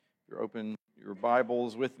You're open your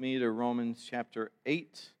Bibles with me to Romans chapter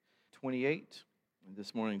 8:28. And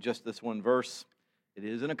this morning, just this one verse. It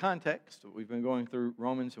is in a context. We've been going through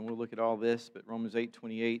Romans, and we'll look at all this. But Romans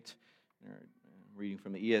 8:28, reading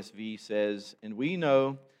from the ESV, says, "And we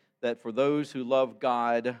know that for those who love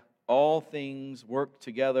God, all things work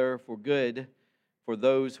together for good, for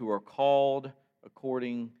those who are called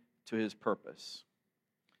according to His purpose."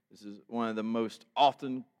 This is one of the most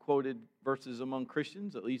often quoted verses among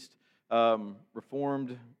Christians, at least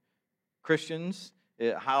Reformed Christians.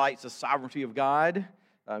 It highlights the sovereignty of God,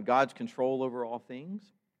 God's control over all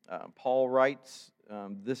things. Paul writes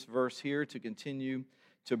this verse here to continue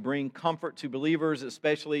to bring comfort to believers,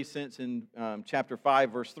 especially since in chapter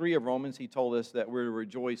 5, verse 3 of Romans, he told us that we're to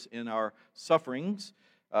rejoice in our sufferings.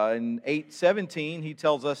 In 8:17, he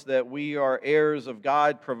tells us that we are heirs of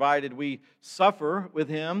God provided we suffer with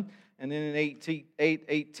Him. And then in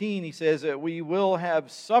 8:18, he says that we will have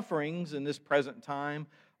sufferings in this present time,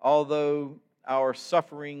 although our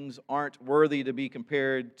sufferings aren't worthy to be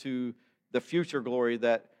compared to the future glory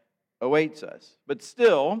that awaits us. But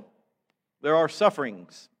still, there are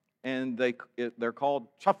sufferings, and they're called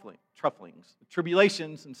trufflings,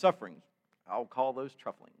 tribulations and sufferings. I'll call those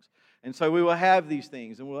trufflings. And so we will have these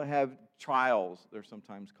things, and we'll have trials, they're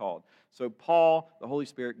sometimes called. So Paul, the Holy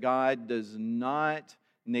Spirit, God, does not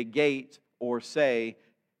negate or say,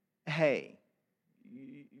 hey,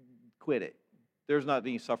 quit it. There's not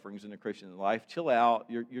any sufferings in the Christian life. Chill out.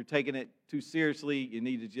 You're taking it too seriously. You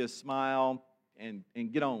need to just smile and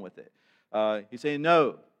get on with it. He's saying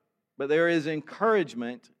no, but there is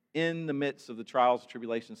encouragement in the midst of the trials,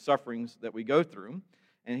 tribulations, sufferings that we go through.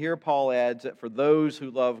 And here Paul adds that for those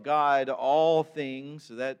who love God, all things,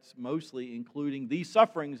 so that's mostly including these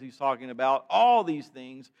sufferings he's talking about, all these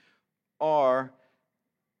things are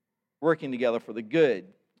working together for the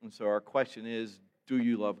good. And so our question is, do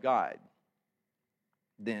you love God?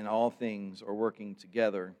 Then all things are working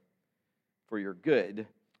together for your good.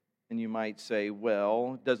 And you might say,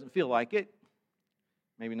 well, it doesn't feel like it.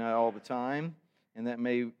 Maybe not all the time. And that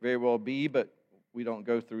may very well be, but we don't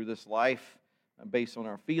go through this life based on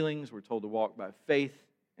our feelings. We're told to walk by faith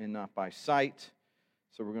and not by sight.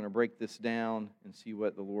 So we're going to break this down and see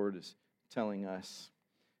what the Lord is telling us.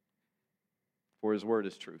 For His word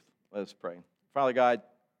is truth. Let us pray. Father God,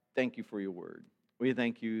 thank you for your word. We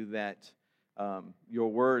thank you that your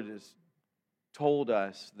word has told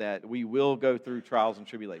us that we will go through trials and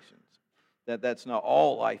tribulations. That's not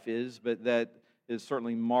all life is, but that is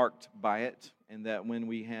certainly marked by it. And that when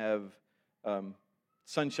we have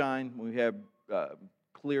sunshine, when we have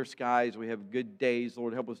clear skies, we have good days,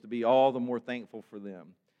 Lord, help us to be all the more thankful for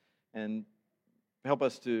them. And help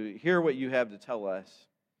us to hear what you have to tell us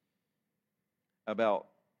about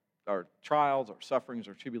our trials, our sufferings,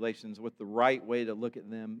 our tribulations, what the right way to look at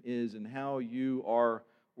them is, and how you are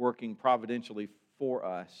working providentially for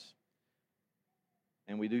us.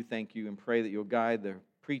 And we do thank you and pray that you'll guide the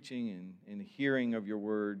preaching and hearing of your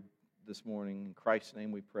word this morning. In Christ's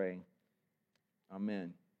name we pray.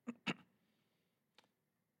 Amen.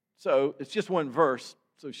 So it's just one verse,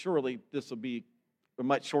 so surely this will be a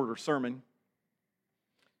much shorter sermon.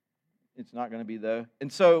 It's not going to be, though.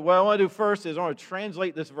 And so what I want to do first is I want to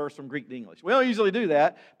translate this verse from Greek to English. We don't usually do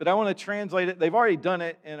that, but I want to translate it. They've already done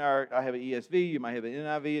it in I have an ESV, you might have an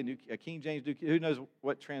NIV, a King James, who knows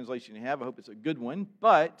what translation you have. I hope it's a good one.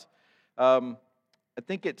 But I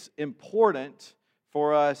think it's important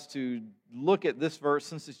for us to look at this verse,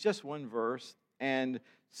 since it's just one verse, and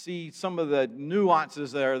see some of the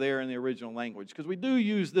nuances that are there in the original language. Because we do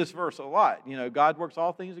use this verse a lot. You know, God works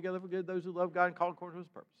all things together for good, those who love God and call according to His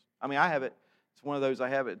purpose. I mean, I have it. It's one of those I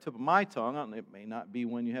have at the tip of my tongue. I don't know, it may not be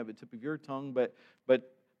one you have at the tip of your tongue, but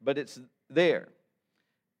it's there.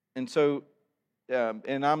 And so,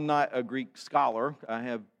 and I'm not a Greek scholar.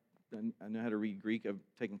 I know how to read Greek. I've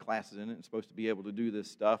taken classes in it. I'm supposed to be able to do this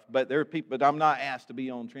stuff. But there are people. But I'm not asked to be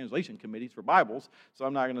on translation committees for Bibles, so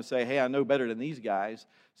I'm not going to say, "Hey, I know better than these guys."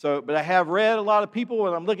 So, but I have read a lot of people,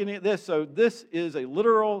 and I'm looking at this. So this is a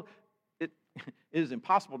literal. It is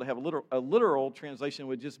impossible to have a literal translation.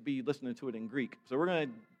 Would just be listening to it in Greek. So we're going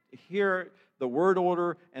to hear the word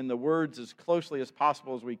order and the words as closely as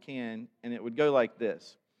possible as we can, and it would go like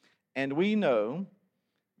this: "And we know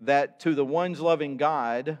that to the ones loving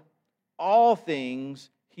God, all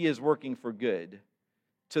things He is working for good,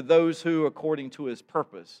 to those who, according to His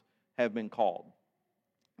purpose, have been called."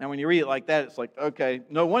 Now, when you read it like that, it's like, okay,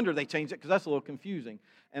 no wonder they changed it, because that's a little confusing.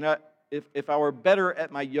 And if I were better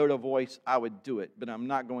at my Yoda voice, I would do it, but I'm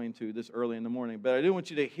not going to this early in the morning. But I do want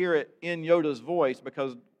you to hear it in Yoda's voice,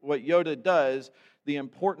 because what Yoda does the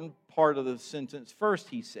important part of the sentence first,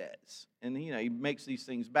 he says. And he makes these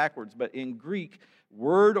things backwards. But in Greek,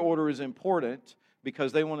 word order is important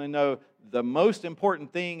because they want to know the most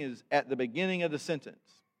important thing is at the beginning of the sentence.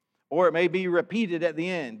 Or it may be repeated at the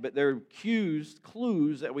end, but they're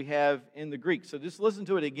clues that we have in the Greek. So just listen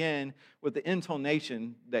to it again with the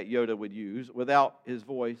intonation that Yoda would use without his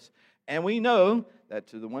voice. And we know that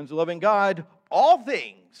to the ones who love in God, all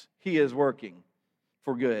things He is working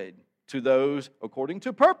for good. To those according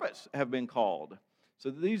to purpose have been called. So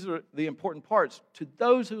these are the important parts. To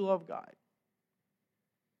those who love God,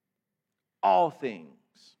 all things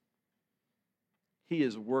He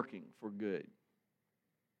is working for good.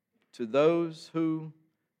 To those who,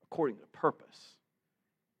 according to purpose,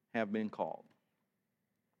 have been called.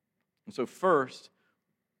 And so first,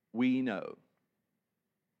 we know.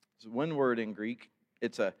 It's one word in Greek.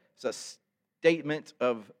 It's a statement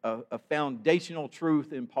of a foundational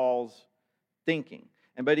truth in Paul's thinking.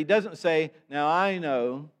 But he doesn't say, now I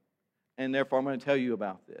know, and therefore I'm going to tell you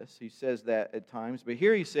about this. He says that at times. But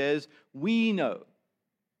here he says, we know.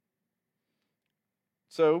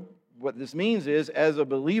 So what this means is, as a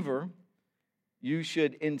believer, you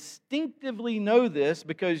should instinctively know this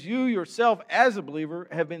because you yourself, as a believer,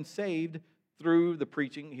 have been saved through the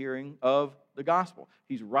preaching, hearing of the gospel.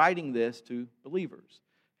 He's writing this to believers.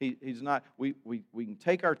 He's not. We can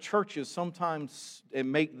take our churches sometimes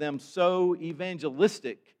and make them so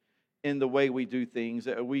evangelistic in the way we do things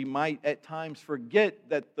that we might at times forget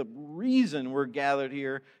that the reason we're gathered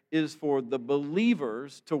here is for the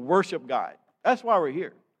believers to worship God. That's why we're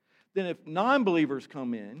here. Then if non-believers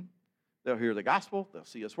come in, they'll hear the gospel, they'll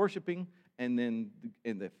see us worshiping, and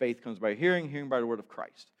the faith comes by hearing, hearing by the word of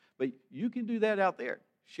Christ. But you can do that out there.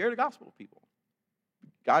 Share the gospel with people.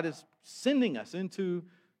 God is sending us into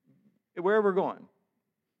wherever we're going,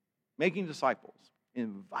 making disciples,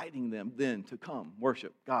 inviting them then to come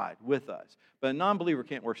worship God with us. But a non-believer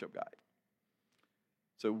can't worship God.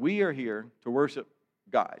 So we are here to worship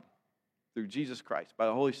God through Jesus Christ by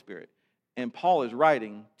the Holy Spirit. And Paul is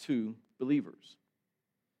writing to believers.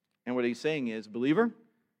 And what he's saying is, believer,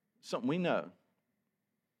 something we know.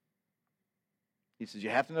 He says, you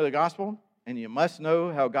have to know the gospel, and you must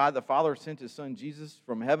know how God the Father sent His Son Jesus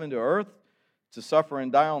from heaven to earth to suffer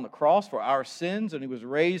and die on the cross for our sins, and He was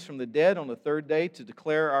raised from the dead on the third day to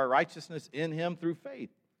declare our righteousness in Him through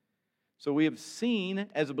faith. So we have seen,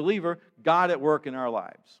 as a believer, God at work in our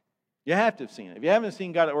lives. You have to have seen it. If you haven't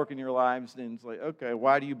seen God at work in your lives, then it's like, okay,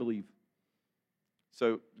 why do you believe?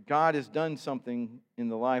 So God has done something in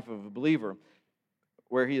the life of a believer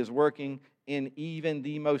where He is working in even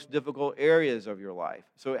the most difficult areas of your life.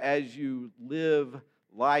 So as you live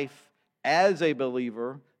life as a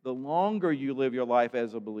believer, the longer you live your life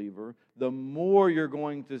as a believer, the more you're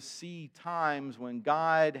going to see times when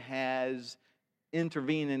God has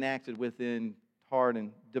intervened and acted within hard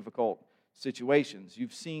and difficult situations.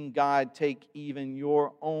 You've seen God take even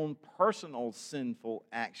your own personal sinful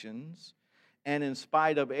actions, and in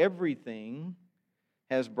spite of everything,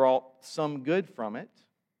 has brought some good from it.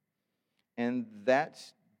 And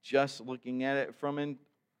that's just looking at it from an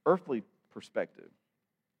earthly perspective.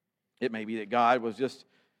 It may be that God was just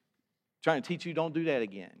trying to teach you, don't do that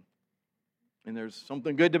again. And there's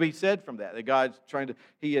something good to be said from that. That God's trying to,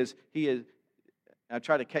 He is, I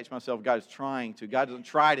try to catch myself, God doesn't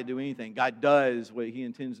try to do anything. God does what He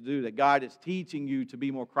intends to do. That God is teaching you to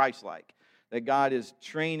be more Christ-like. That God is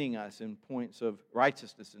training us in points of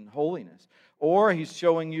righteousness and holiness. Or He's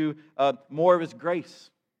showing you more of His grace.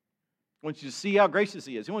 He wants you to see how gracious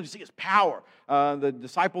He is. He wants you to see His power. The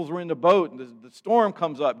disciples were in the boat, and the storm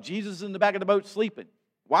comes up. Jesus is in the back of the boat sleeping.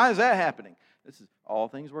 Why is that happening? This is all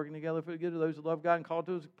things working together for the good of those who love God and called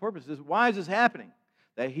to His purposes. Why is this happening?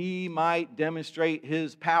 That He might demonstrate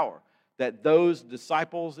His power. That those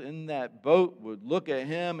disciples in that boat would look at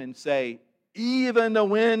Him and say, even the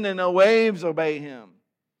wind and the waves obey Him.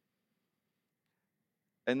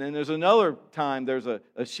 And then there's another time there's a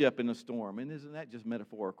ship in a storm. And isn't that just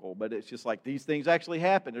metaphorical? But it's just like these things actually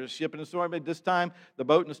happen. There's a ship in a storm. But this time, the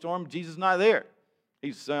boat in the storm, Jesus is not there.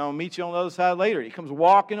 He's saying, I'll meet you on the other side later. He comes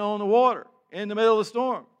walking on the water in the middle of the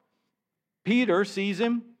storm. Peter sees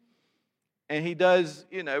Him. And he does,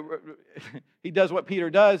 he does what Peter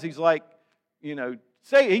does. He's like,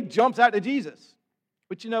 he jumps out to Jesus.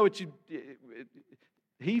 But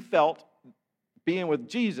he felt being with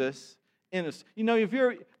Jesus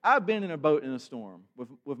I've been in a boat in a storm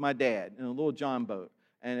with my dad in a little John boat,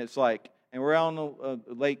 and it's like, and we're out on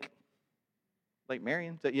the Lake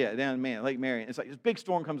Marion? Yeah, down in Lake Marion. It's like this big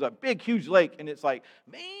storm comes up, big, huge lake, and it's like,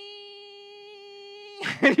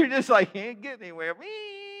 and you're just like, can't get anywhere.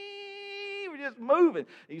 We're just moving.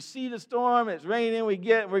 You see the storm, it's raining,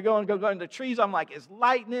 we're going to go in the trees. I'm like, it's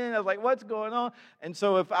lightning. I was like, what's going on? And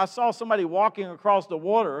so if I saw somebody walking across the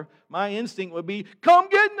water, my instinct would be, come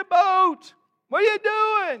get in the boat. What are you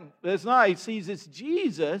doing? But it's not. He sees it's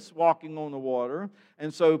Jesus walking on the water.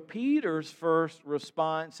 And so Peter's first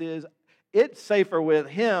response is, it's safer with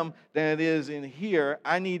him than it is in here.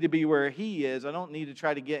 I need to be where he is. I don't need to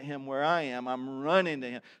try to get him where I am. I'm running to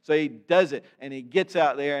him. So he does it, and he gets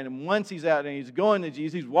out there. And once he's out there, he's going to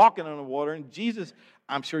Jesus. He's walking on the water. And Jesus,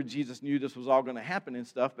 I'm sure Jesus knew this was all going to happen and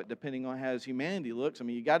stuff, but depending on how his humanity looks, I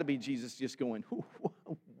mean, you got to be Jesus just going,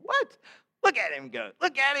 what? Look at him go.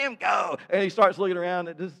 Look at him go. And he starts looking around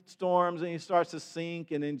at the storms, and he starts to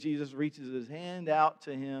sink. And then Jesus reaches his hand out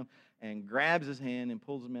to him and grabs his hand and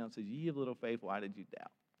pulls him out and says, ye of little faith, why did you doubt?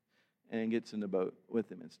 And gets in the boat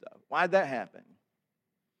with him and stuff. Why did that happen?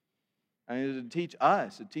 I mean, to teach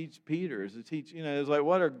us, to teach Peter, to teach, it's like,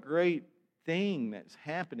 what a great thing that's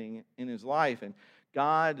happening in his life. And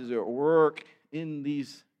God is at work in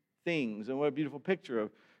these things. And what a beautiful picture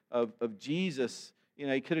of Jesus.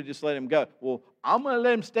 He could have just let him go. Well, I'm going to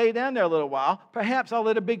let him stay down there a little while. Perhaps I'll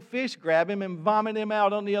let a big fish grab him and vomit him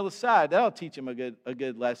out on the other side. That'll teach him a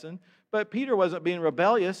good lesson. But Peter wasn't being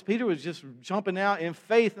rebellious. Peter was just jumping out in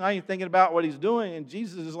faith, not even thinking about what he's doing. And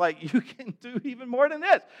Jesus is like, you can do even more than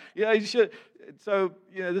this. You should. So,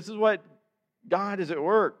 this is what God is at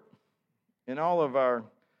work in all of our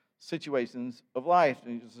situations of life.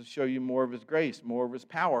 And just to show you more of his grace, more of his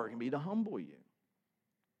power. It can be to humble you.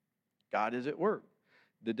 God is at work.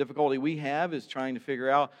 The difficulty we have is trying to figure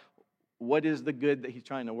out what is the good that he's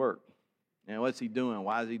trying to work. What's he doing?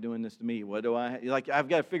 Why is he doing this to me? What do I like? I've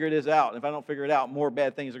got to figure this out. If I don't figure it out, more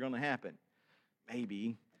bad things are going to happen.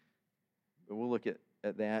 Maybe. But we'll look at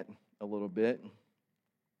that a little bit.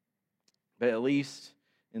 But at least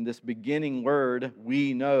in this beginning word,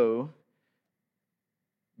 we know,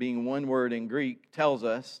 being one word in Greek, tells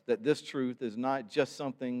us that this truth is not just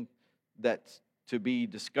something that's to be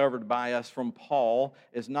discovered by us from Paul.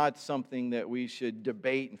 Is not something that we should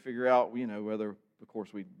debate and figure out, whether, of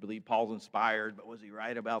course, we believe Paul's inspired, but was he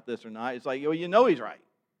right about this or not? It's like, he's right.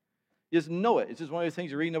 You just know it. It's just one of those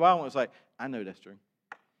things you read in the Bible, and it's like, I know that's true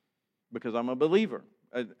because I'm a believer.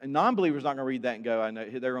 A non-believer's not going to read that and go, I know.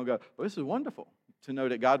 They're going to go, well, this is wonderful to know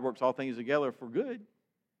that God works all things together for good.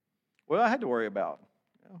 What do I had to worry about?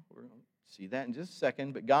 We're going to see that in just a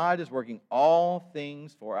second. But God is working all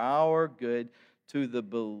things for our good to the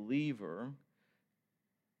believer.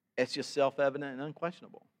 It's just self-evident and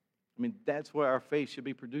unquestionable. I mean, that's what our faith should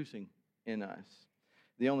be producing in us.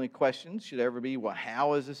 The only question should ever be, well,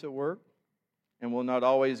 how is this at work? And we'll not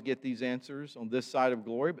always get these answers on this side of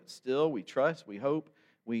glory, but still we trust, we hope,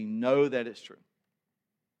 we know that it's true.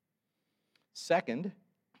 Second,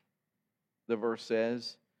 the verse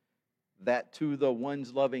says that to the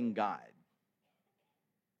ones loving God.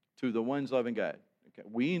 To the ones loving God. Okay,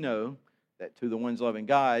 we know that to the ones loving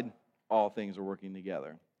God, all things are working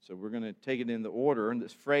together. So we're going to take it in the order, and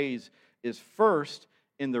this phrase is first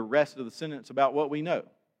in the rest of the sentence about what we know.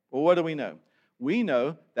 Well, what do we know? We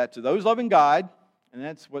know that to those loving God, and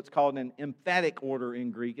that's what's called an emphatic order in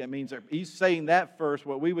Greek. That means that he's saying that first.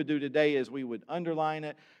 What we would do today is we would underline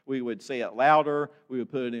it, we would say it louder, we would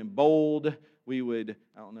put it in bold, we would,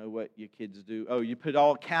 I don't know what you kids do. Oh, you put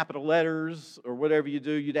all capital letters or whatever you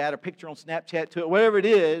do. You'd add a picture on Snapchat to it. Whatever it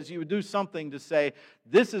is, you would do something to say,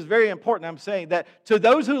 this is very important. I'm saying that to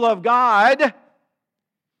those who love God,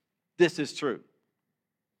 this is true.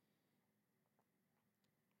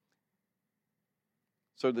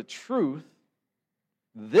 So the truth,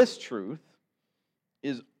 this truth,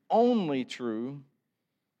 is only true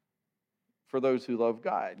for those who love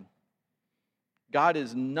God. God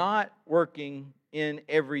is not working in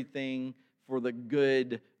everything for the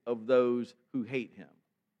good of those who hate Him.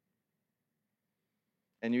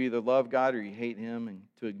 And you either love God or you hate Him, and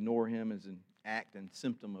to ignore Him is an act and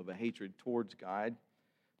symptom of a hatred towards God.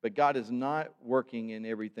 But God is not working in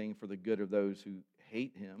everything for the good of those who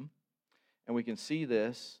hate Him. And we can see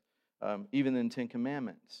this even in the Ten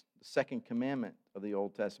Commandments, the second commandment of the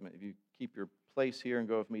Old Testament. If you keep your place here and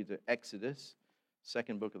go with me to Exodus,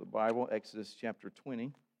 second book of the Bible, Exodus chapter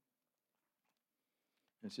 20.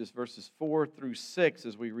 It's just verses 4 through 6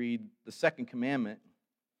 as we read the second commandment.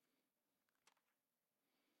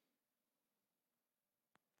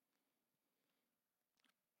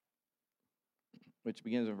 Which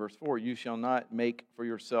begins in verse 4. You shall not make for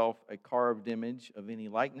yourself a carved image of any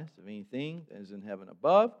likeness, of anything that is in heaven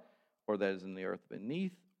above, or that is in the earth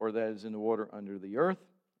beneath, or that is in the water under the earth.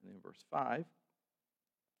 And in verse 5.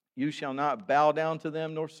 You shall not bow down to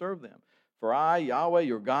them nor serve them. For I, Yahweh,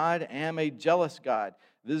 your God, am a jealous God,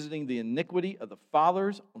 visiting the iniquity of the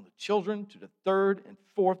fathers on the children to the third and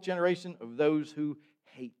fourth generation of those who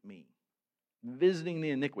hate me. Visiting the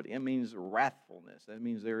iniquity. It means wrathfulness. That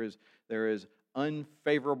means there is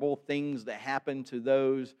unfavorable things that happen to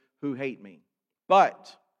those who hate me.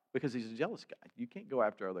 But because he's a jealous God, you can't go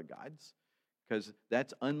after other gods because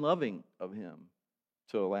that's unloving of him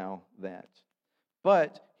to allow that.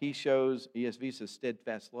 But he shows, ESV says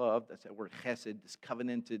steadfast love. That's that word chesed, this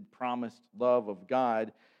covenanted, promised love of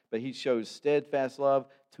God. But he shows steadfast love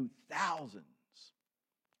to thousands.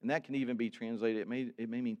 And that can even be translated, it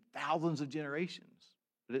may mean thousands of generations.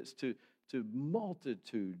 But it's to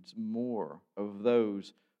multitudes more of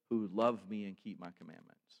those who love me and keep my commandments.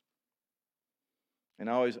 And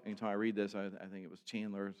I always, anytime I read this, I think it was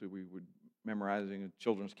Chandler, so we would memorizing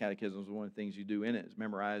children's catechisms. One of the things you do in it is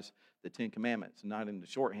memorize the 10 Commandments, not in the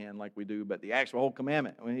shorthand like we do, but the actual whole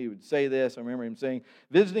commandment. When he would say this, I remember him saying,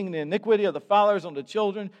 visiting the iniquity of the fathers on the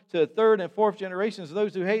children to the third and fourth generations of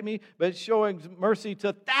those who hate me, but showing mercy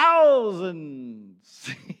to thousands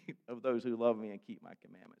of those who love me and keep my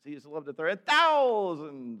commandments. He has loved the third,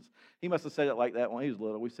 thousands. He must have said it like that when he was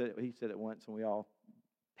little. He said it once, and we all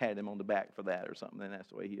pat him on the back for that or something, and that's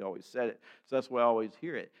the way he always said it. So that's why I always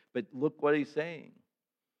hear it. But look what he's saying.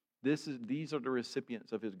 These are the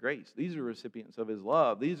recipients of his grace. These are recipients of his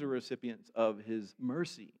love. These are recipients of his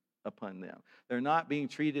mercy upon them. They're not being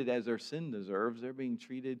treated as their sin deserves. They're being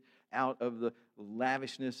treated out of the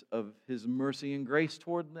lavishness of his mercy and grace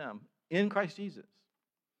toward them in Christ Jesus.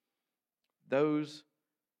 Those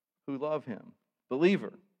who love him.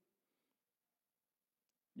 Believer,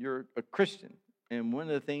 you're a Christian. And one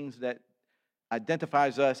of the things that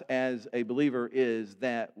identifies us as a believer is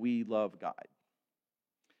that we love God.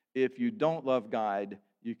 If you don't love God,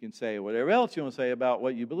 you can say whatever else you want to say about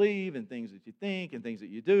what you believe and things that you think and things that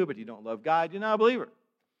you do, but you don't love God, you're not a believer.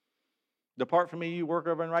 Depart from me, you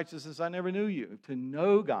worker of unrighteousness, I never knew you. To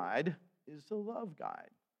know God is to love God.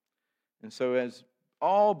 And so as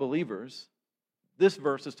all believers, this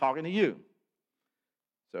verse is talking to you.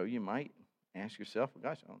 So you might ask yourself,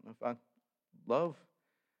 well, gosh, I don't know if I love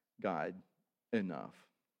God enough.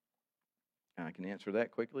 And I can answer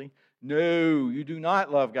that quickly. No, you do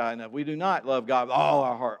not love God enough. We do not love God with all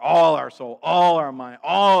our heart, all our soul, all our mind,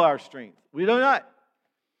 all our strength. We do not.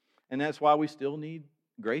 And that's why we still need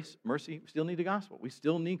grace, mercy. We still need the gospel. We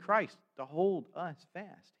still need Christ to hold us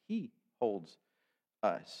fast. He holds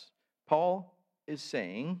us. Paul is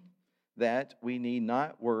saying that we need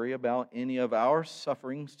not worry about any of our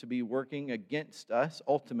sufferings to be working against us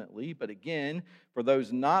ultimately. But again, for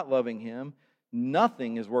those not loving him,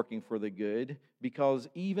 nothing is working for the good, because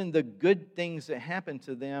even the good things that happen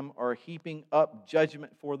to them are heaping up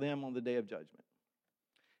judgment for them on the day of judgment.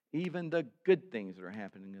 Even the good things that are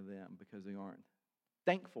happening to them, because they aren't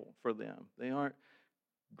thankful for them. They aren't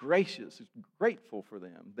gracious, grateful for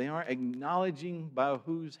them. They aren't acknowledging by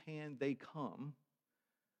whose hand they come.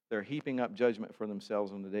 They're heaping up judgment for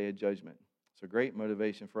themselves on the day of judgment. It's a great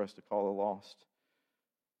motivation for us to call the lost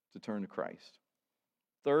to turn to Christ.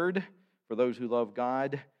 Third, for those who love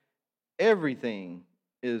God, everything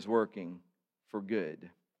is working for good.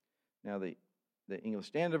 Now, the English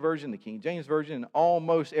Standard Version, the King James Version, and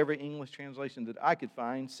almost every English translation that I could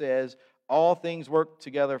find says, all things work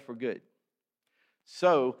together for good.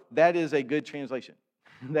 So, that is a good translation.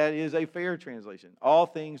 That is a fair translation. All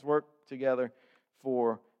things work together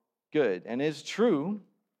for good. And it's true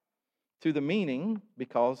to the meaning,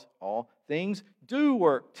 because all things do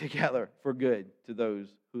work together for good to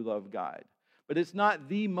those who love God. But it's not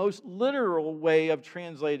the most literal way of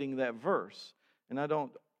translating that verse. And I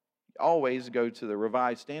don't always go to the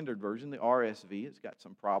Revised Standard Version, the RSV. It's got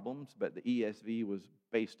some problems, but the ESV was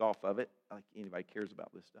based off of it. I think anybody cares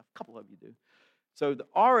about this stuff. A couple of you do. So the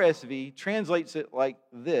RSV translates it like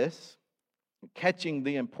this, catching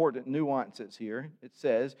the important nuances here. It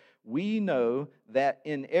says, we know that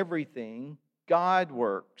in everything God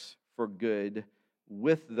works for good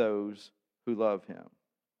with those who love him.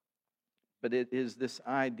 But it is this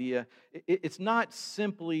idea, it's not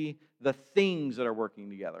simply the things that are working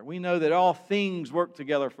together. We know that all things work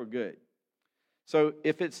together for good. So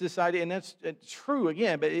if it's this idea, and that's true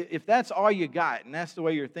again, but if that's all you got, and that's the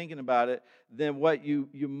way you're thinking about it, then what you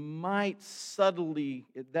might subtly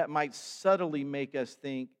make us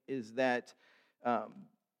think is that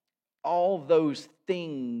all those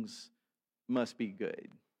things must be good.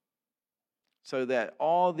 So that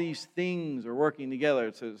all these things are working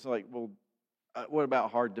together. So it's like, well, what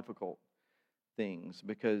about hard, difficult things?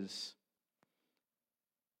 Because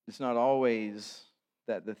it's not always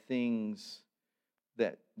that the things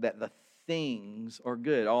things are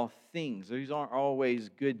good. All things. These aren't always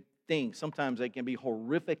good things. Sometimes they can be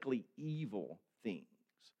horrifically evil things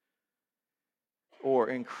or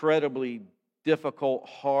incredibly difficult,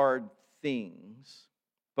 hard things.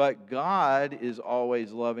 But God is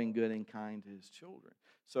always loving, good, and kind to His children.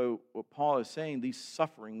 So what Paul is saying, these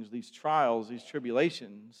sufferings, these trials, these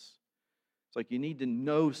tribulations, it's like you need to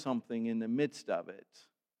know something in the midst of it.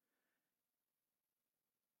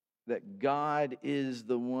 That God is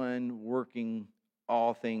the one working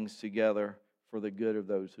all things together for the good of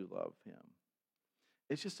those who love Him.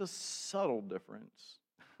 It's just a subtle difference,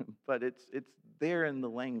 but it's there in the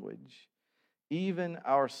language. Even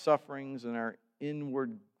our sufferings and our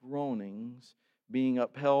inward groanings being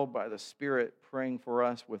upheld by the Spirit praying for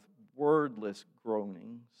us with wordless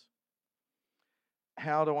groanings.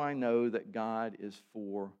 How do I know that God is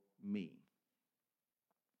for me?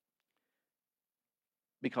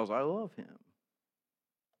 Because I love Him.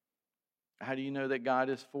 How do you know that God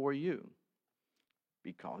is for you?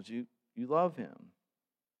 Because you love Him.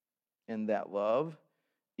 And that love,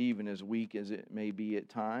 even as weak as it may be at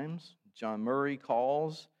times, John Murray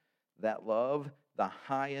calls that love the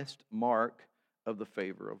highest mark of the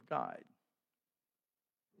favor of God.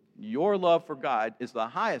 Your love for God is the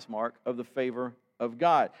highest mark of the favor of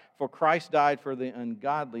God. For Christ died for the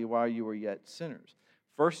ungodly while you were yet sinners.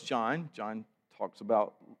 1 John talks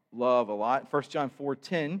about love a lot. 1 John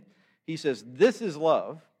 4:10, he says, "This is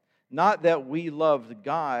love, not that we loved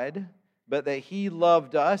God, but that He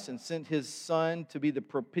loved us and sent His Son to be the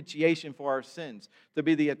propitiation for our sins, to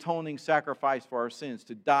be the atoning sacrifice for our sins,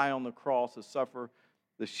 to die on the cross, to suffer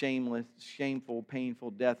the shameless, shameful,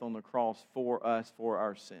 painful death on the cross for us, for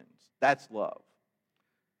our sins." That's love.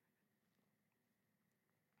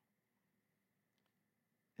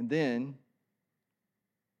 And then,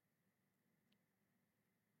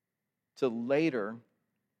 to later,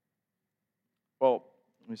 well,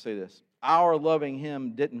 let me say this. Our loving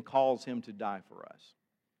Him didn't cause Him to die for us.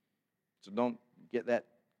 So don't get that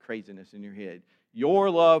craziness in your head. Your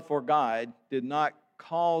love for God did not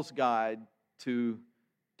cause God to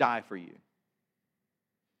die for you.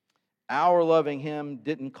 Our loving Him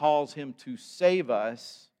didn't cause Him to save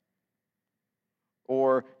us,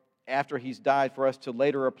 or after He's died for us to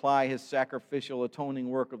later apply His sacrificial atoning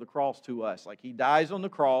work of the cross to us. Like He dies on the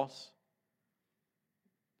cross,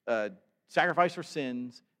 sacrifice for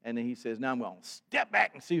sins, and then He says, now I'm going to step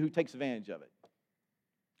back and see who takes advantage of it.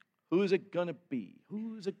 Who is it going to be?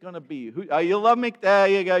 Who is it going to be? You love me? There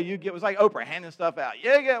you go. You get, it was like Oprah handing stuff out.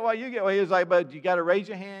 You get what you get. Well, he was like, but you got to raise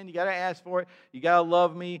your hand. You got to ask for it. You got to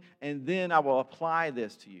love me, and then I will apply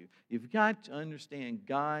this to you. You've got to understand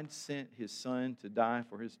God sent His Son to die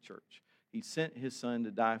for His church. He sent His Son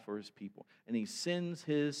to die for His people. And He sends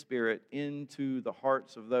His Spirit into the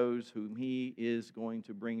hearts of those whom He is going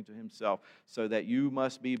to bring to Himself, so that you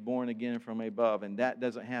must be born again from above. And that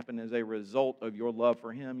doesn't happen as a result of your love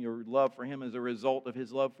for Him. Your love for Him is a result of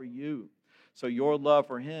His love for you. So your love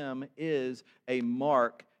for Him is a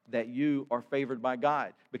mark that you are favored by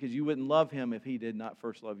God, because you wouldn't love Him if He did not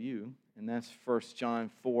first love you. And that's 1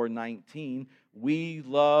 John 4:19. We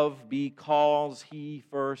love because He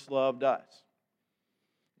first loved us.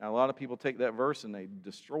 Now, a lot of people take that verse and they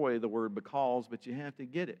destroy the word because, but you have to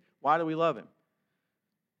get it. Why do we love Him?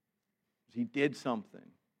 He did something.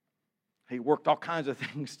 He worked all kinds of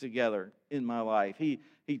things together in my life. He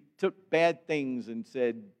took bad things and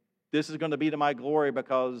said, this is going to be to my glory,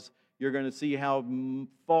 because you're going to see how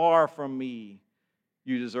far from me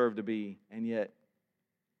you deserve to be. And yet,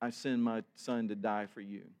 I send my Son to die for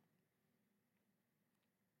you,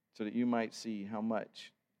 so that you might see how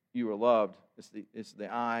much you are loved. It's the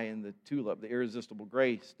I and the to love, the irresistible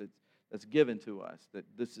grace that's given to us. That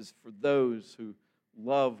this is for those who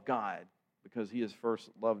love God, because He has first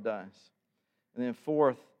loved us. And then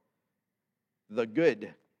fourth, the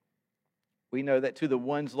good. We know that to the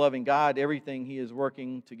ones loving God, everything He is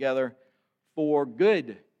working together for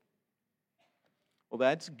good. Well,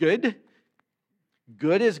 that's good.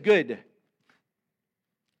 Good is good.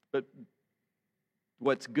 But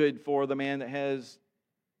what's good for the man that has,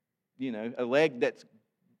 a leg that's,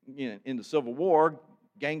 in the Civil War,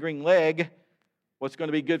 gangrene leg? What's going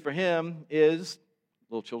to be good for him is,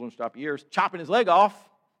 little children, stop your ears, chopping his leg off.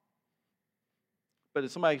 But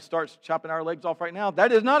if somebody starts chopping our legs off right now,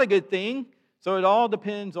 that is not a good thing. So it all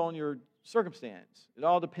depends on your circumstance. It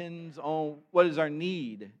all depends on what is our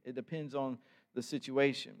need. It depends on the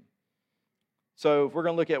situation. So if we're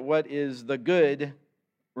going to look at what is the good,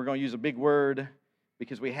 we're going to use a big word,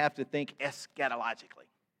 because we have to think eschatologically.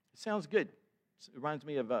 It sounds good. It reminds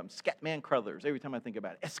me of Scatman Crothers every time I think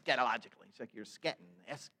about it. Eschatologically. It's like you're scatting,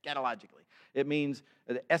 eschatologically. It means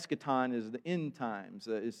the eschaton is the end times.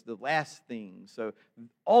 It's the last things. So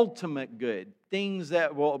ultimate good. Things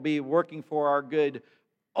that will be working for our good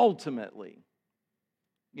ultimately.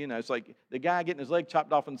 You know, it's like the guy getting his leg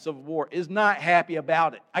chopped off in the Civil War is not happy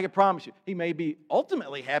about it. I can promise you. He may be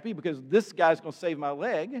ultimately happy because this guy's going to save my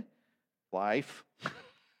leg. Life.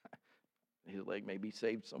 His leg may be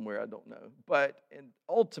saved somewhere, I don't know. But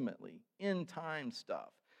ultimately, end time stuff,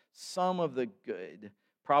 some of the good,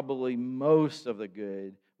 probably most of the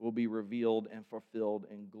good, will be revealed and fulfilled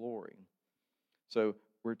in glory. So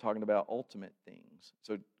we're talking about ultimate things.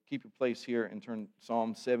 So keep your place here and turn to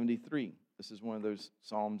Psalm 73. This is one of those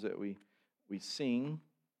psalms that we sing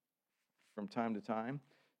from time to time.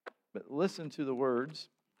 But listen to the words.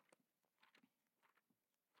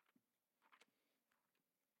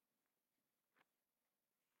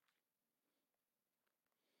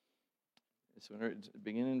 So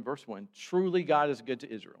beginning in verse 1, truly God is good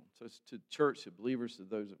to Israel. So it's to the church, to believers, to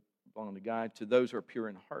those that belong to God, to those who are pure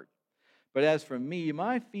in heart. But as for me,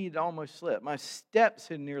 my feet almost slipped. My steps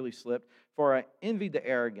had nearly slipped, for I envied the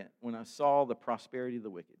arrogant when I saw the prosperity of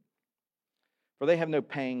the wicked. For they have no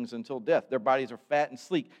pangs until death. Their bodies are fat and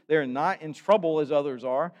sleek. They are not in trouble as others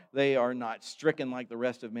are. They are not stricken like the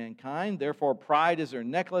rest of mankind. Therefore, pride is their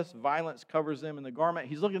necklace. Violence covers them in the garment.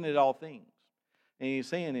 He's looking at all things. And he's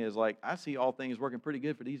saying is like, I see all things working pretty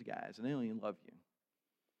good for these guys, and they don't even love you.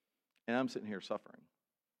 And I'm sitting here suffering.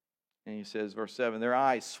 And he says, verse 7, their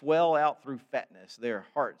eyes swell out through fatness. Their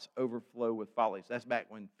hearts overflow with follies. That's back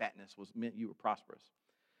when fatness meant you were prosperous.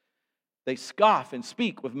 They scoff and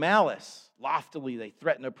speak with malice. Loftily they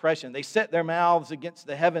threaten oppression. They set their mouths against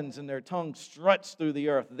the heavens, and their tongue struts through the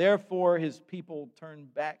earth. Therefore his people turn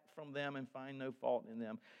back from them and find no fault in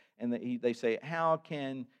them. And they say, how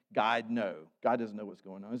can God know? God doesn't know what's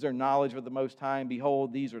going on. Is there knowledge of the Most High? And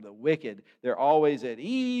behold, these are the wicked. They're always at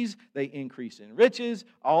ease. They increase in riches.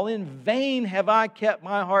 All in vain have I kept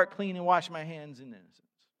my heart clean and washed my hands in innocence.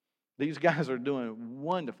 These guys are doing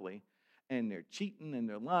wonderfully. And they're cheating and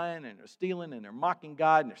they're lying and they're stealing and they're mocking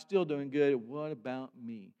God and they're still doing good. What about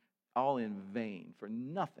me? All in vain for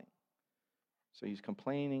nothing. So he's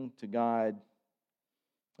complaining to God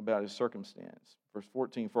about his circumstance. Verse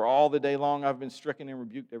 14, for all the day long I've been stricken and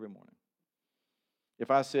rebuked every morning. If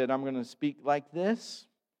I said I'm going to speak like this,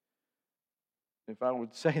 if I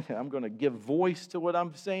would say that I'm going to give voice to what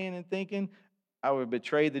I'm saying and thinking, I would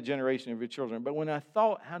betray the generation of your children. But when I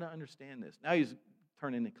thought how to understand this, now he's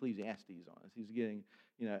turning Ecclesiastes on us. He's getting,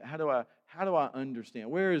 how do I understand?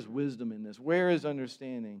 Where is wisdom in this? Where is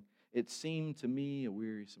understanding? It seemed to me a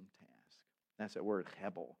wearisome task. That's that word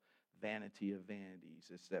hebel. Vanity of vanities.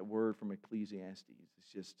 It's that word from Ecclesiastes.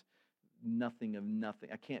 It's just nothing of nothing.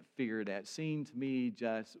 I can't figure it out. It seemed to me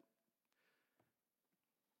just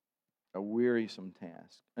a wearisome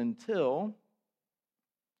task until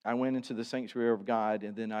I went into the sanctuary of God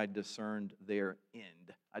and then I discerned their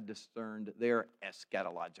end. I discerned their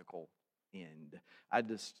eschatological end. I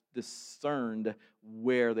discerned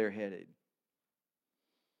where they're headed.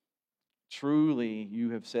 Truly, you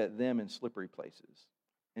have set them in slippery places.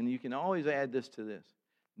 And you can always add this to this.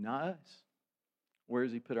 Not us. Where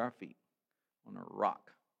does he put our feet? On a rock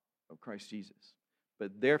of Christ Jesus.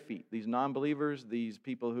 But their feet, these non-believers, these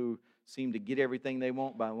people who seem to get everything they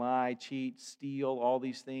want by lie, cheat, steal, all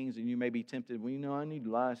these things, and you may be tempted, well, I need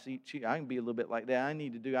to lie, cheat. I can be a little bit like that. I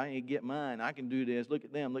need to get mine. I can do this. Look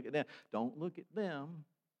at them. Don't look at them.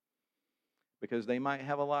 Because they might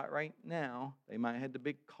have a lot right now. They might have the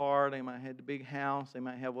big car. They might have the big house. They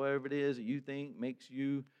might have whatever it is that you think makes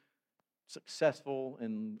you successful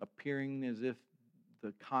and appearing as if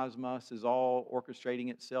the cosmos is all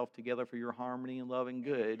orchestrating itself together for your harmony and love and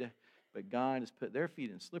good. But God has put their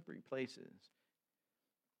feet in slippery places.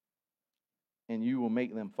 And you will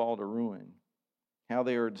make them fall to ruin. How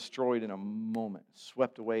they are destroyed in a moment,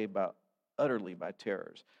 swept away utterly by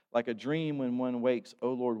terrors. Like a dream when one wakes,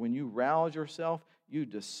 O Lord, when you rouse yourself, you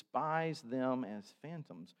despise them as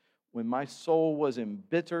phantoms. When my soul was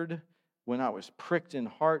embittered, when I was pricked in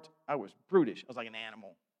heart, I was brutish. I was like an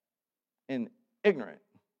animal and ignorant.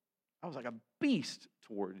 I was like a beast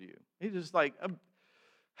toward you. It's just like,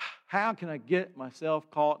 how can I get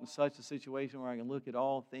myself caught in such a situation where I can look at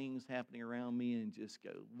all things happening around me and just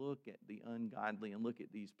go, look at the ungodly and look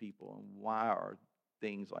at these people and why are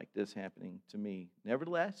things like this happening to me?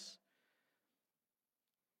 Nevertheless,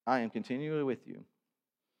 I am continually with you.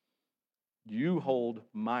 You hold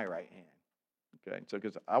my right hand. Okay, so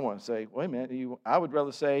because I want to say, wait a minute, I would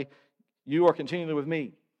rather say, you are continually with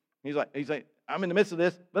me. He's like, I'm in the midst of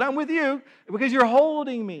this, but I'm with you because you're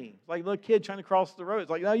holding me. It's like a little kid trying to cross the road. It's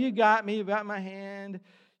like, no, you got me. You got my hand.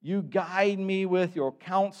 You guide me with your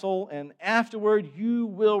counsel, and afterward you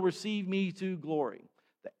will receive me to glory.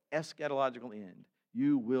 The eschatological end.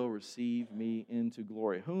 You will receive me into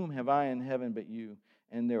glory. Whom have I in heaven but you?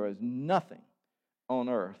 And there is nothing on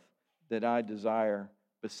earth that I desire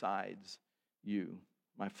besides you.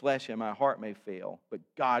 My flesh and my heart may fail, but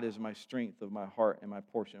God is my strength of my heart and my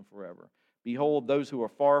portion forever. Behold, those who are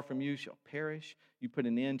far from you shall perish. You put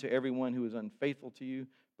an end to everyone who is unfaithful to you.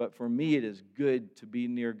 But for me it is good to be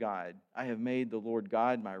near God. I have made the Lord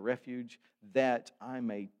God my refuge, that I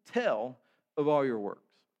may tell of all your works.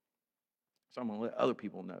 So I'm going to let other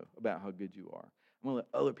people know about how good you are. I'm going to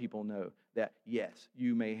let other people know that, yes,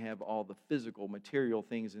 you may have all the physical, material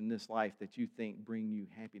things in this life that you think bring you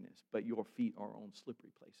happiness, but your feet are on slippery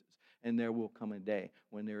places. And there will come a day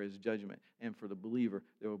when there is judgment. And for the believer,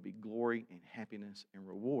 there will be glory and happiness and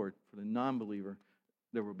reward. For the non-believer,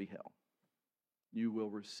 there will be hell. You will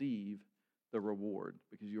receive the reward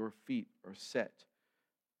because your feet are set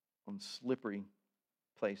on slippery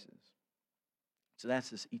places. So that's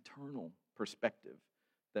this eternal perspective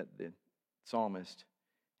that the psalmist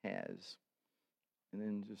has. And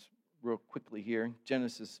then just real quickly here,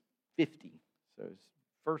 Genesis 50. So it's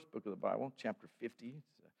the first book of the Bible, chapter 50. It's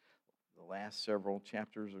the last several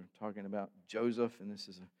chapters are talking about Joseph, and this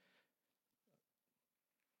is a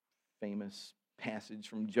famous passage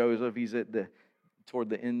from Joseph. He's toward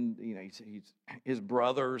the end, he's his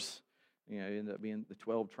brothers, end up being the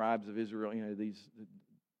 12 tribes of Israel.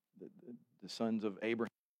 The sons of Abraham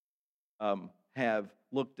have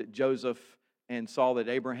looked at Joseph and saw that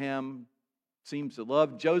Abraham seems to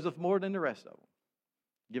love Joseph more than the rest of them,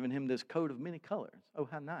 giving him this coat of many colors. Oh,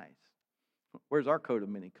 how nice. Where's our coat of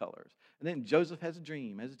many colors? And then Joseph has a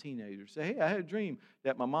dream as a teenager. Say, hey, I had a dream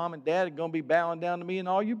that my mom and dad are going to be bowing down to me, and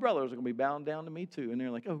all you brothers are going to be bowing down to me too. And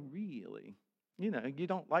they're like, oh, really? You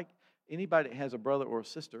don't like anybody that has a brother or a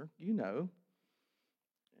sister,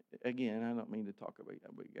 Again, I don't mean to talk about,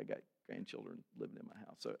 I got grandchildren living in my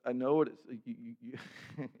house. So I know what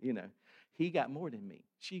it's, he got more than me.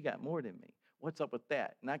 She got more than me. What's up with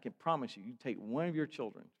that? And I can promise you, you take one of your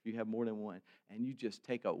children, if you have more than one, and you just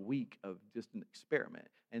take a week of just an experiment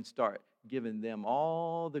and start giving them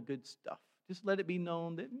all the good stuff. Just let it be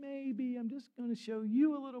known that maybe I'm just going to show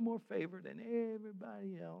you a little more favor than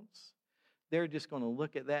everybody else. They're just going to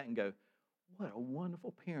look at that and go, what a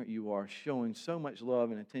wonderful parent you are, showing so much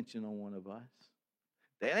love and attention on one of us.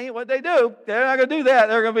 That ain't what they do. They're not going to do that.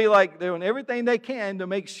 They're going to be like doing everything they can to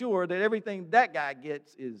make sure that everything that guy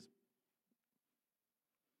gets is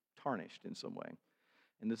tarnished in some way.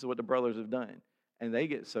 And this is what the brothers have done. And they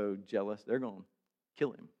get so jealous, they're going to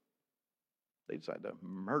kill him. They decide to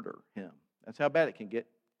murder him. That's how bad it can get.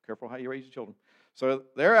 Careful how you raise your children. So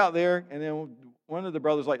they're out there, and then one of the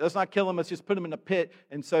brothers is like, let's not kill him, let's just put him in a pit,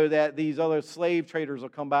 and so that these other slave traders will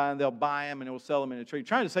come by, and they'll buy him, and they'll sell him in a trade,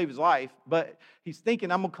 trying to save his life. But he's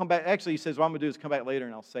thinking, I'm going to come back. Actually, he says, what I'm going to do is come back later,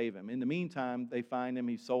 and I'll save him. In the meantime, they find him.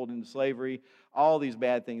 He's sold into slavery. All these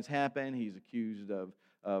bad things happen. He's accused of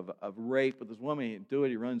rape with this woman. He didn't do it.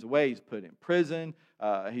 He runs away. He's put in prison.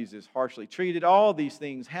 He's just harshly treated. All these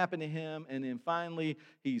things happen to him. And then finally,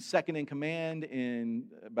 he's second in command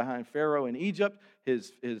behind Pharaoh in Egypt.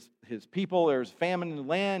 His people, there's famine in the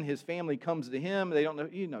land. His family comes to him. They don't know.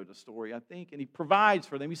 You know the story, I think. And he provides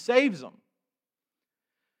for them. He saves them.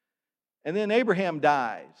 And then Abraham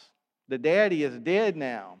dies. The daddy is dead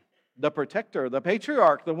now. The protector, the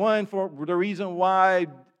patriarch, the one for the reason why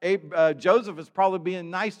Joseph is probably being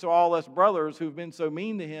nice to all us brothers who've been so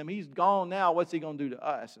mean to him. He's gone now. What's he going to do to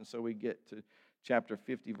us? And so we get to chapter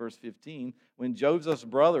 50, verse 15. When Joseph's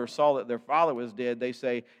brothers saw that their father was dead, they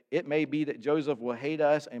say, it may be that Joseph will hate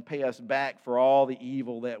us and pay us back for all the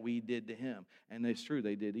evil that we did to him. And it's true,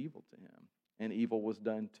 they did evil to him. And evil was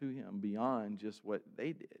done to him beyond just what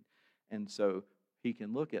they did. And so he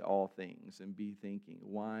can look at all things and be thinking,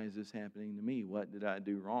 why is this happening to me? What did I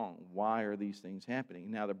do wrong? Why are these things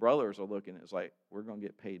happening? Now the brothers are looking, it's like, we're going to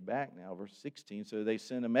get paid back now. Verse 16, so they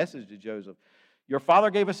send a message to Joseph. Your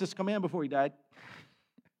father gave us this command before he died.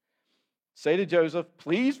 Say to Joseph,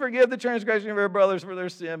 please forgive the transgression of your brothers for their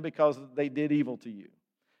sin because they did evil to you.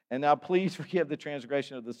 And now please forgive the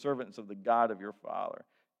transgression of the servants of the God of your father.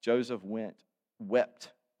 Joseph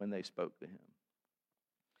wept when they spoke to him.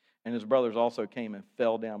 And his brothers also came and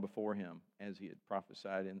fell down before him as he had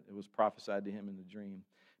prophesied, and it was prophesied to him in the dream.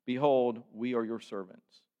 Behold, we are your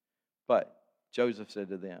servants. But Joseph said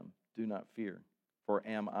to them, do not fear, for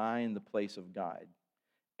am I in the place of God?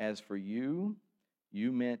 As for you,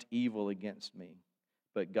 you meant evil against me,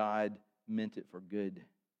 but God meant it for good,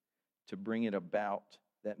 to bring it about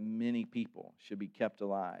that many people should be kept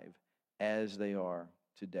alive as they are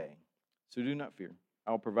today. So do not fear.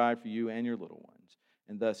 I will provide for you and your little ones.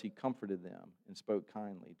 And thus he comforted them and spoke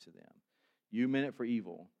kindly to them. You meant it for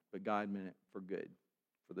evil, but God meant it for good,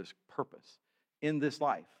 for this purpose in this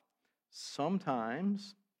life.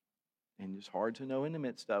 Sometimes, and it's hard to know in the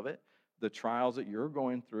midst of it, the trials that you're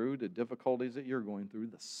going through, the difficulties that you're going through,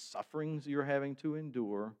 the sufferings you're having to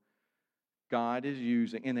endure, God is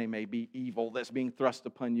using, and they may be evil that's being thrust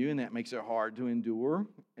upon you, and that makes it hard to endure.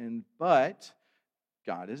 But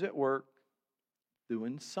God is at work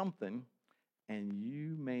doing something, and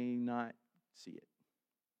you may not see it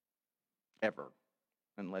ever,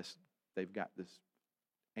 unless they've got this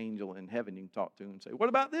angel in heaven you can talk to and say, "What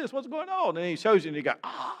about this? What's going on?" And he shows you, and you go,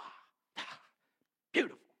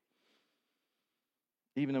 beautiful.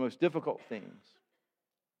 Even the most difficult things.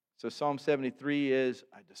 So Psalm 73 is,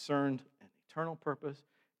 I discerned an eternal purpose.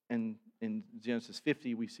 And in Genesis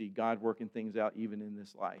 50, we see God working things out even in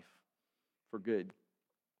this life for good.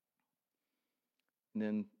 And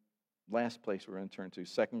then last place we're going to turn to,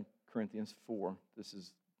 2 Corinthians 4. This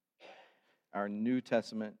is our New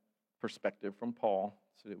Testament perspective from Paul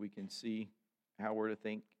so that we can see how we're to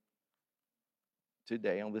think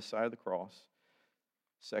today on this side of the cross.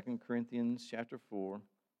 2 Corinthians chapter 4.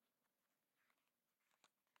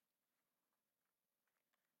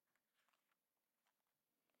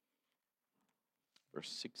 Verse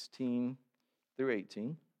 16 through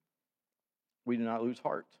 18. We do not lose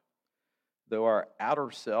heart. Though our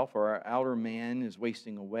outer self or our outer man is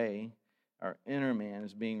wasting away, our inner man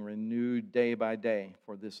is being renewed day by day.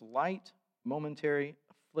 For this light momentary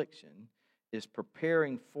affliction is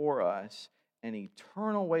preparing for us an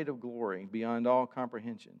eternal weight of glory beyond all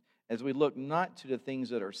comprehension, as we look not to the things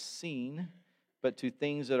that are seen, but to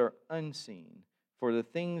things that are unseen. For the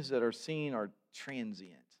things that are seen are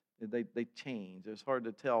transient. They change. It's hard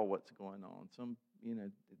to tell what's going on.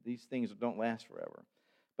 These things don't last forever.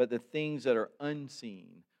 But the things that are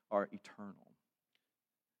unseen are eternal.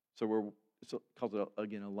 So it's called,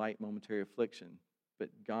 again, a light momentary affliction. But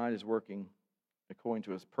God is working according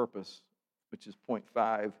to his purpose, which is point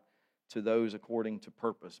 5, to those according to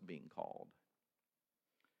purpose being called.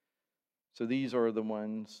 So these are the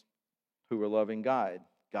ones who are loving God.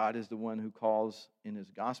 God is the one who calls in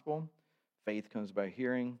his gospel. Faith comes by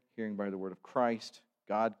hearing, hearing by the word of Christ.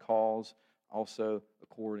 God calls also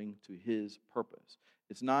according to his purpose.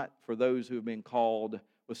 It's not for those who have been called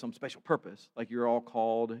with some special purpose, like you're all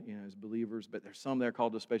called, as believers, but there's some that are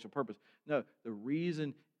called to a special purpose. No, the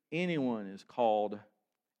reason anyone is called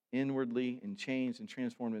inwardly and changed and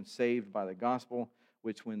transformed and saved by the gospel,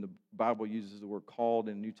 which when the Bible uses the word called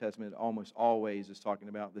in the New Testament, almost always is talking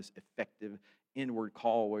about this effective inward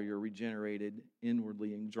call where you're regenerated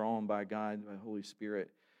inwardly and drawn by God, by the Holy Spirit.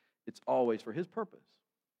 It's always for his purpose.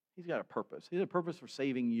 He's got a purpose. He has a purpose for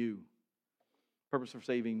saving you, purpose for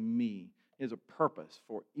saving me. He has a purpose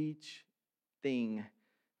for each thing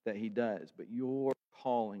that he does. But your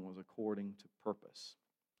calling was according to purpose.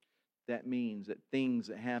 That means that things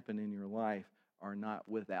that happen in your life are not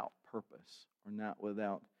without purpose, or not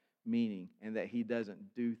without meaning, and that he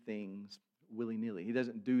doesn't do things willy-nilly. He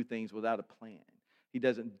doesn't do things without a plan. He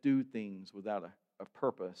doesn't do things without a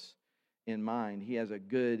purpose in mind. He has a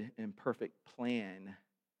good and perfect plan,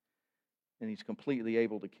 and he's completely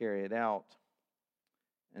able to carry it out.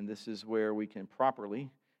 And this is where we can properly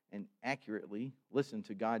and accurately listen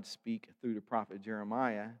to God speak through the prophet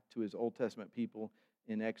Jeremiah to his Old Testament people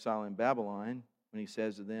in exile in Babylon, when he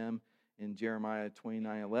says to them in Jeremiah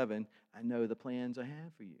 29:11, I know the plans I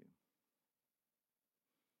have for you.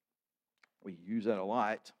 We use that a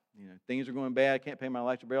lot. Things are going bad, I can't pay my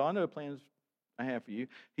electric bill. I know the plans I have for you.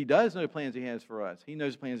 He does know the plans he has for us. He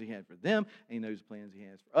knows the plans he had for them, and he knows the plans he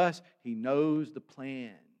has for us. He knows the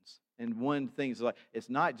plans. And one thing is like, it's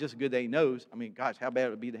not just good that he knows. I mean, gosh, how bad it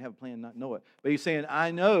would be to have a plan and not know it. But he's saying, I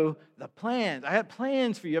know the plans. I have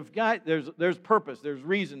plans for you. There's purpose, there's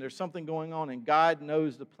reason, there's something going on, and God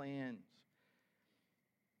knows the plans.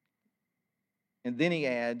 And then he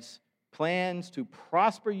adds, plans to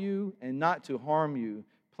prosper you and not to harm you,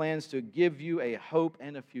 plans to give you a hope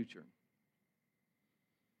and a future.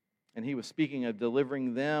 And he was speaking of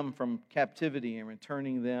delivering them from captivity and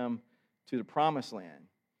returning them to the promised land.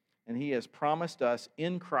 And he has promised us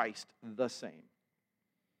in Christ the same.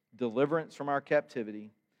 Deliverance from our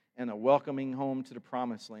captivity and a welcoming home to the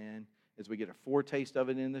promised land as we get a foretaste of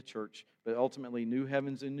it in the church, but ultimately new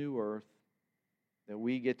heavens and new earth that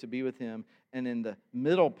we get to be with him. And in the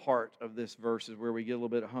middle part of this verse is where we get a little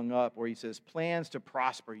bit hung up, where he says, plans to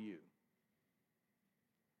prosper you.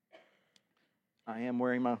 I am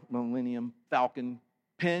wearing my Millennium Falcon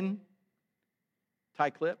pin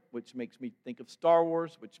clip, which makes me think of Star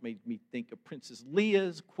Wars, which made me think of Princess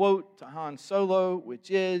Leia's quote to Han Solo, which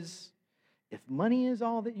is, if money is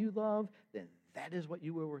all that you love, then that is what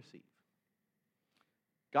you will receive.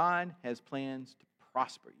 God has plans to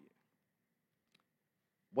prosper you.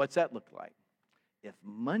 What's that look like? If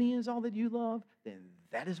money is all that you love, then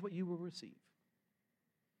that is what you will receive.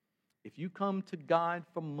 If you come to God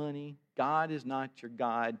for money, God is not your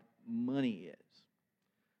God, money is.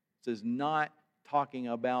 This is not talking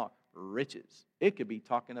about riches. It could be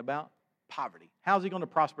talking about poverty. How's he going to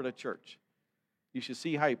prosper the church? You should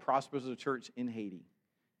see how he prospers the church in Haiti.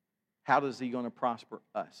 How is he going to prosper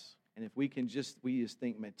us? And if we just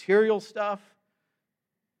think material stuff,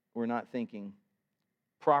 we're not thinking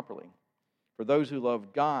properly. For those who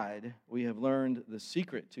love God, we have learned the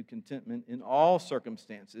secret to contentment in all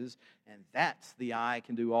circumstances, and that's the I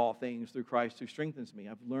can do all things through Christ who strengthens me.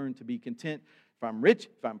 I've learned to be content if I'm rich,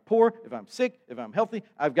 if I'm poor, if I'm sick, if I'm healthy.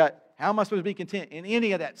 How am I supposed to be content in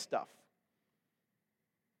any of that stuff?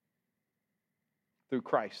 Through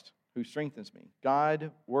Christ who strengthens me.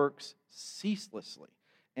 God works ceaselessly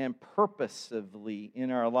and purposively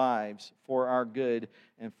in our lives for our good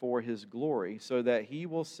and for His glory, so that He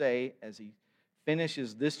will say, as He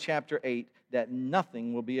finishes this chapter 8, that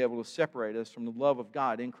nothing will be able to separate us from the love of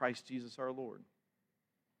God in Christ Jesus our Lord.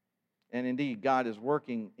 And indeed, God is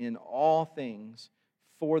working in all things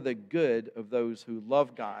for the good of those who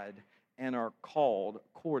love God and are called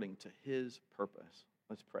according to His purpose.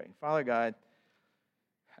 Let's pray. Father God,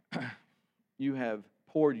 you have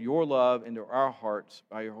poured your love into our hearts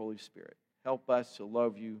by your Holy Spirit. Help us to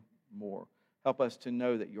love you more. Help us to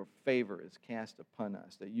know that your favor is cast upon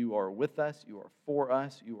us, that you are with us, you are for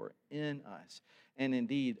us, you are in us. And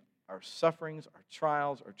indeed, our sufferings, our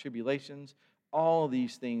trials, our tribulations, all of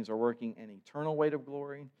these things are working an eternal weight of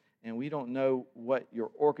glory. And we don't know what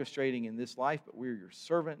you're orchestrating in this life, but we're your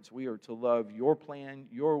servants. We are to love your plan,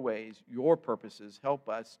 your ways, your purposes. Help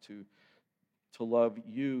us to love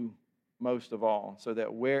you most of all, so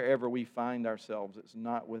that wherever we find ourselves, it's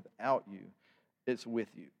not without you, it's with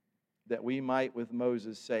you. That we might, with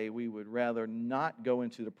Moses, say we would rather not go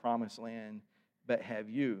into the promised land, but have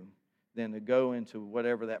you, than to go into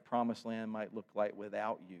whatever that promised land might look like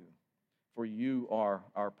without you. For you are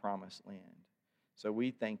our promised land. So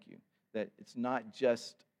we thank you that it's not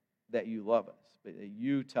just that you love us, but that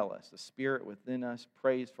you tell us, the Spirit within us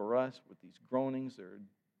prays for us with these groanings that are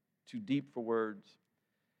too deep for words,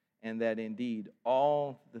 and that indeed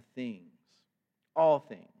all things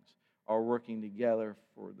are working together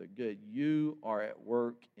for the good. You are at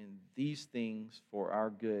work in these things for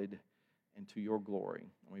our good and to your glory.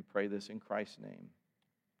 And we pray this in Christ's name.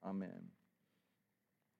 Amen.